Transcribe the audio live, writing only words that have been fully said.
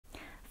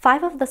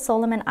5 of the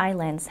Solomon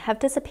Islands have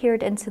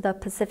disappeared into the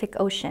Pacific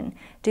Ocean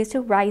due to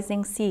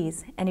rising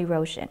seas and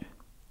erosion.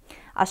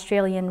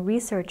 Australian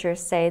researchers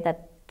say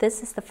that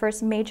this is the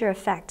first major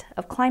effect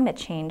of climate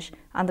change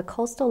on the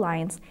coastal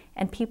lines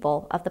and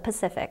people of the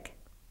Pacific.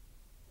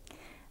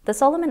 The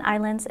Solomon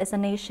Islands is a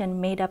nation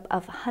made up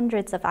of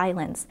hundreds of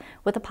islands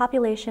with a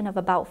population of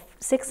about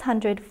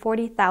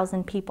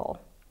 640,000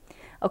 people.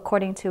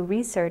 According to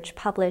research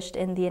published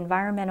in the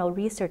Environmental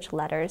Research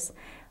Letters,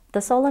 the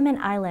Solomon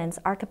Islands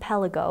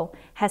archipelago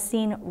has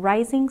seen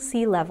rising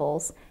sea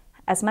levels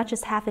as much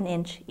as half an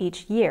inch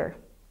each year.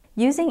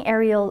 Using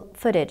aerial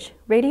footage,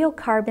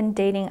 radiocarbon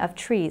dating of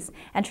trees,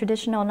 and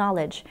traditional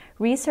knowledge,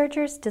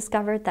 researchers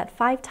discovered that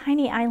 5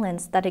 tiny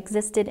islands that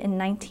existed in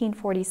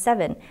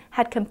 1947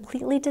 had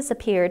completely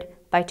disappeared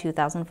by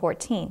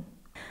 2014.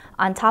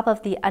 On top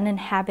of the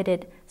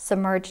uninhabited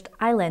submerged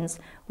islands,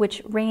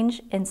 which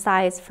range in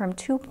size from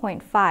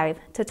 2.5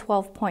 to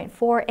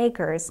 12.4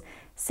 acres,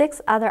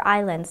 6 other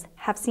islands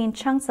have seen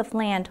chunks of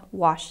land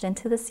washed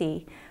into the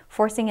sea,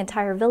 forcing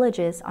entire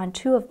villages on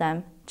 2 of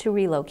them to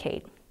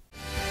relocate.